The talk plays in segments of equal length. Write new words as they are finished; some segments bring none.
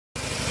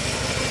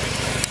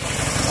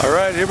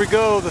Alright, here we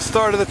go, the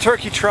start of the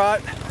Turkey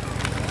Trot,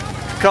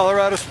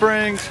 Colorado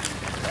Springs.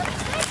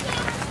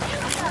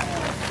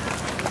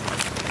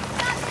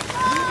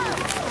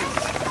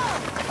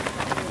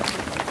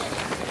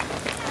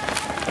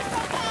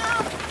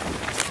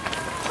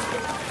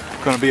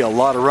 Going to be a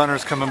lot of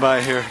runners coming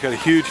by here. Got a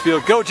huge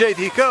field. Go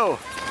JD, go!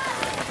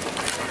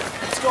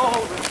 Let's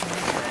go.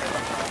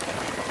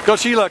 Go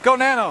Sheila, go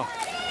Nano!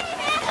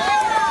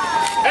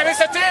 Hey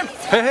Mr. Tim!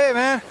 Hey, hey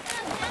man!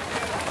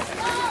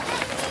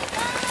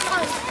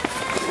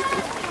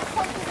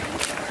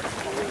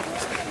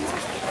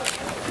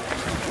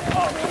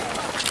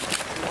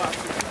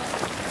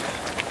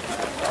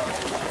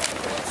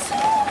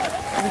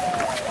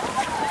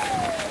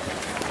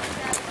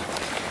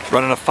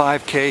 Running a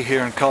 5K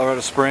here in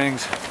Colorado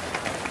Springs.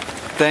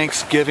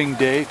 Thanksgiving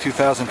Day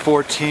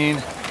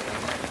 2014.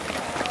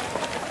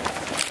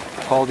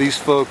 All these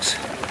folks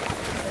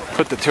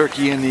put the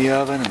turkey in the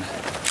oven and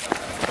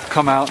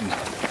come out and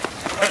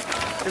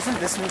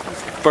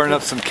burn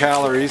up some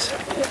calories.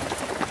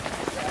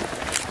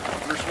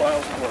 First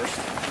wild and worst.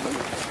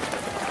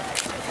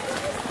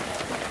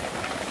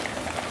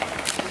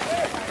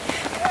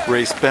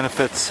 Race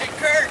benefits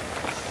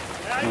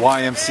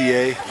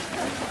YMCA.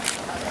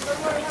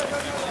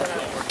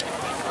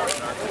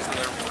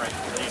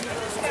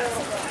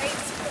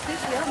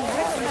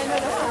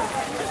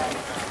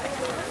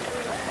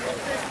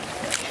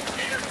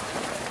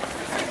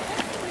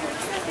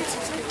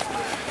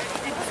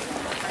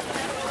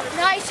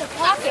 Nice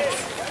pockets.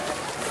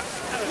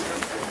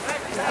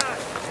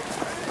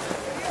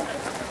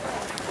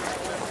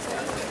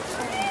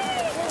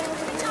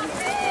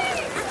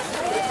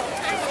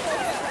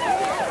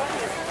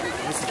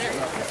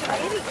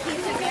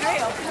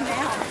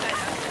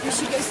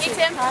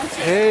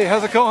 Hey,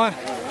 how's it going?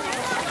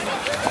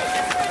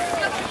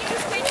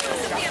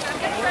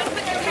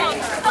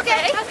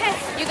 Okay, okay.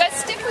 You guys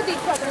stick with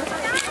each other.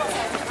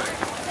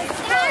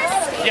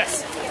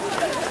 Yes.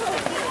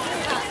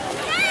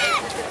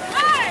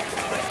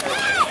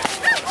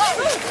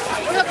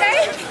 Okay?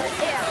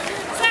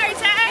 Sorry,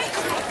 Ty.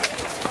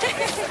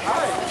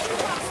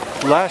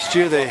 Last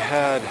year they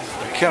had,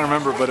 I can't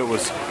remember, but it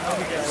was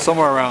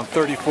somewhere around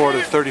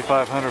 3,400 to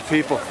 3,500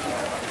 people.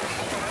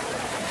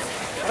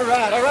 All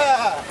right, all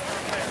right.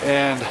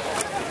 And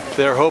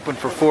they're hoping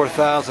for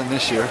 4,000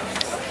 this year.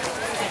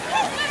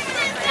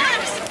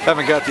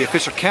 Haven't got the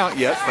official count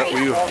yet, but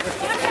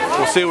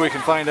we'll see what we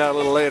can find out a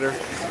little later.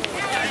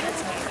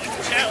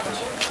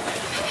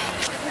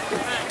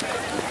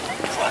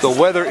 The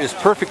weather is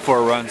perfect for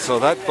a run, so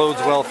that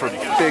bodes well for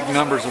big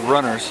numbers of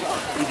runners.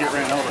 You get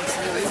ran over.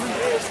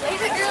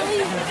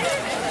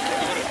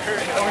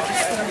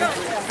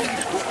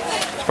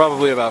 It's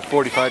probably about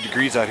 45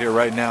 degrees out here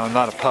right now and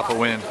not a puff of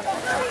wind.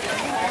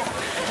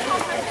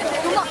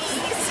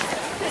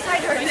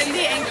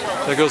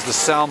 There goes the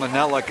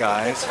salmonella,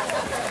 guys.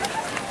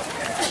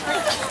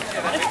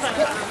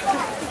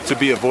 To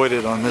be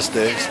avoided on this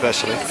day,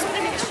 especially.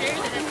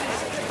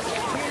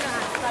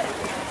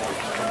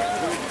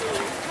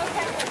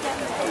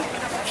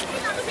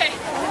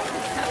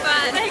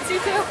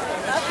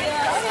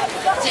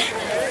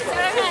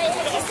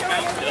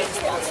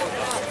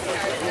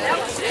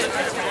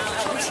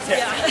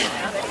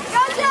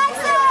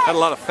 Had a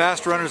lot of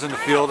fast runners in the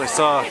field. I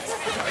saw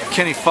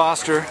Kenny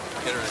Foster,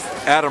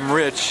 Adam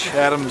Rich.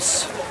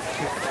 Adam's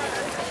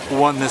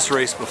won this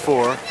race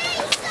before.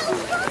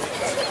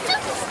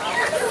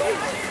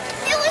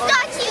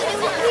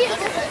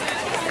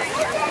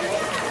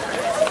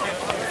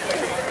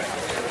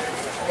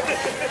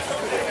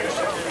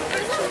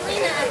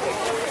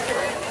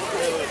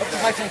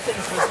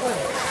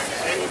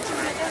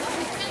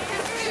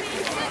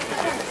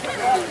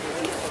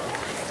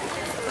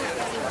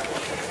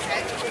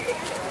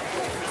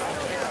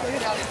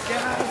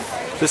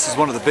 This is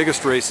one of the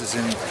biggest races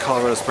in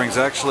Colorado Springs.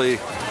 Actually,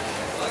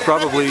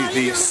 probably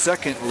the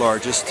second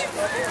largest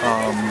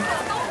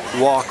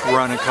walk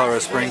run in Colorado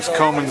Springs.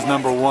 Coleman's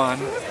 #1.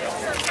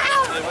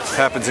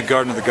 Happens in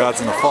Garden of the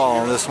Gods in the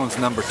fall. This one's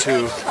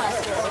 #2.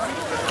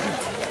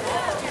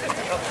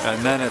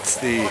 And then it's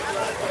the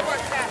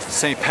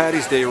St.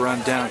 Patty's Day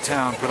run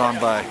downtown put on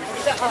by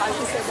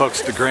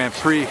folks at the Grand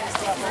Prix.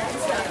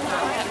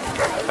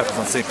 Happens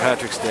on St.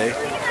 Patrick's Day.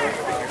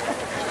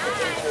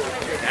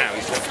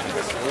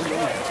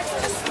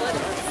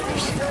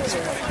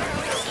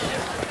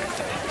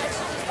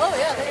 Oh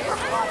yeah, there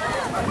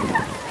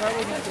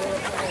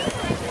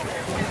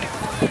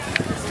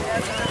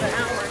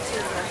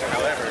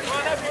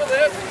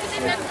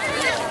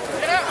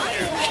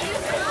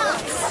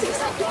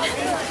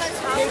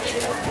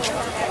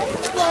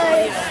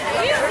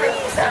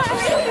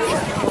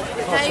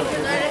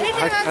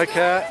Hi,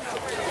 Kat.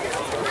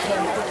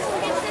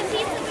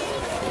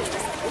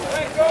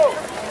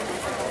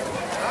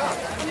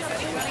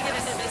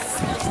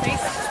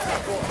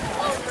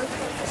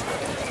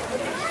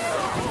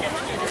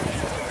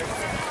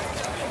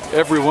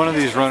 Every one of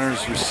these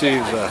runners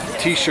receives a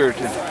t-shirt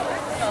and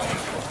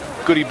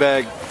goodie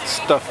bag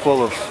stuffed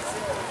full of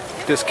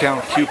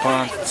discount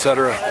coupons,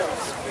 etc.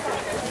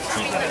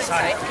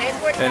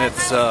 And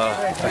it's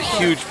a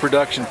huge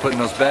production putting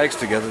those bags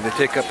together. They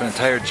take up an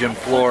entire gym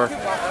floor.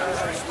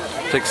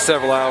 It takes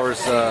several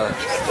hours, about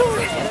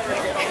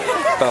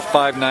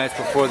 5 nights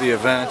before the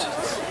event.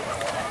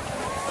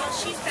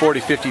 40,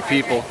 50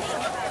 people.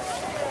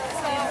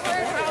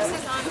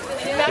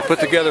 They put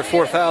together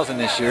 4,000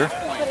 this year.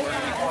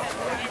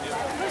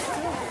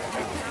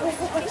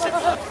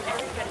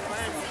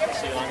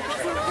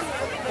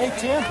 Hey,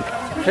 Tim.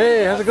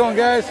 Hey, how's it going,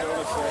 guys?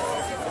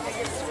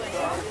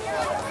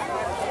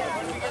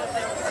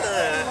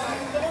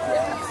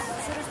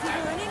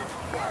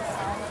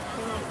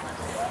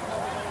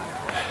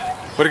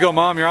 Way to go,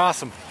 Mom. You're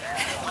awesome.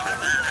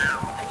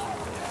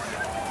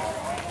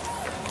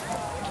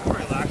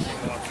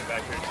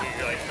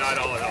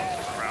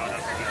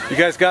 You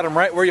guys got them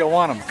right where you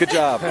want them. Good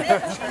job. I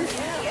kind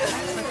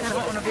of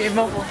want to be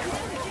mobile.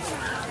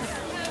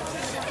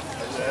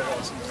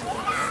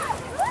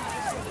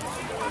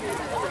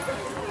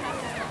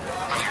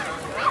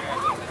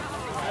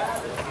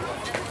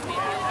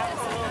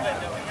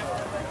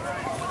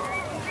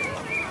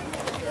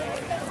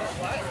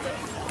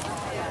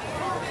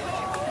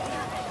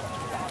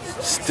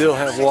 Still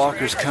have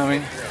walkers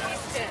coming.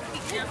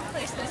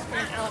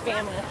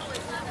 Alabama.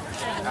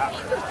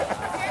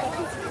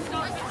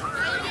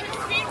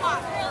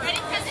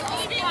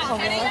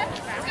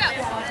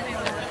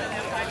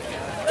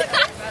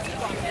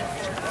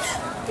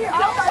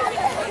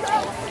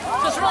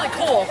 It's really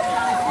cool.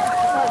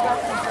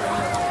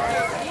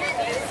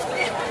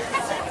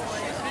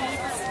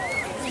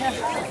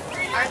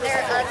 Are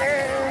there other?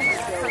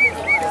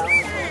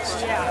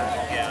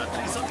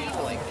 Yeah, some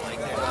people like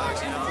their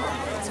dogs, you know.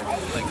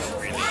 Like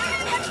really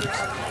pictures.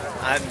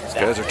 These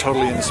guys are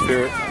totally in the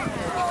spirit.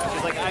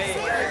 She's like,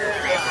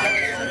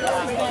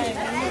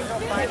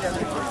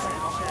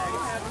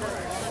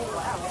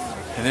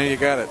 And there you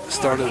got it, the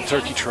start of the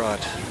Turkey Trot.